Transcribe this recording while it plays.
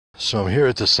So I'm here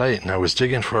at the site, and I was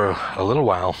digging for a little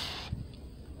while.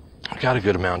 I got a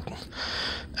good amount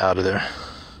out of there,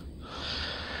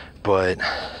 but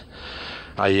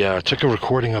I took a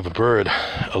recording of a bird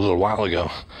a little while ago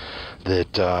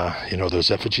that, you know, those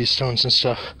effigy stones and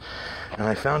stuff, and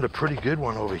I found a pretty good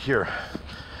one over here.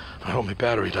 I hope my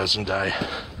battery doesn't die,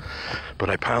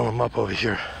 but I pile them up over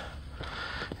here,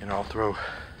 and I'll throw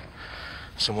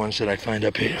some ones that I find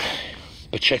up here.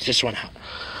 But check this one out.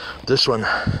 This one,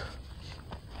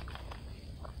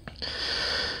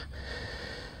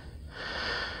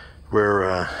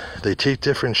 where they take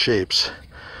different shapes,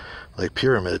 like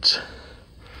pyramids,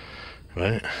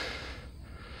 right?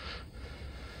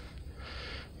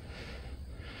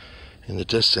 In the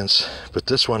distance. But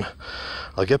this one,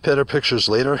 I'll get better pictures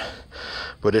later,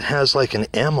 but it has like an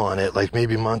M on it, like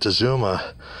maybe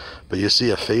Montezuma, but you see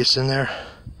a face in there,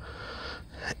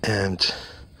 and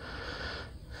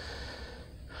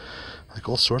like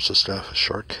all sorts of stuff. A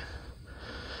shark.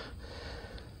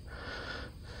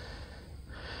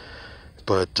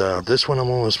 But this one, I'm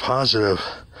almost positive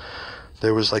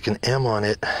there was like an M on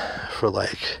it for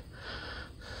like,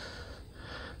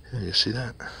 yeah, you see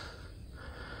that?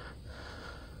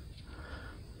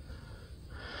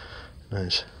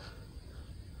 Nice.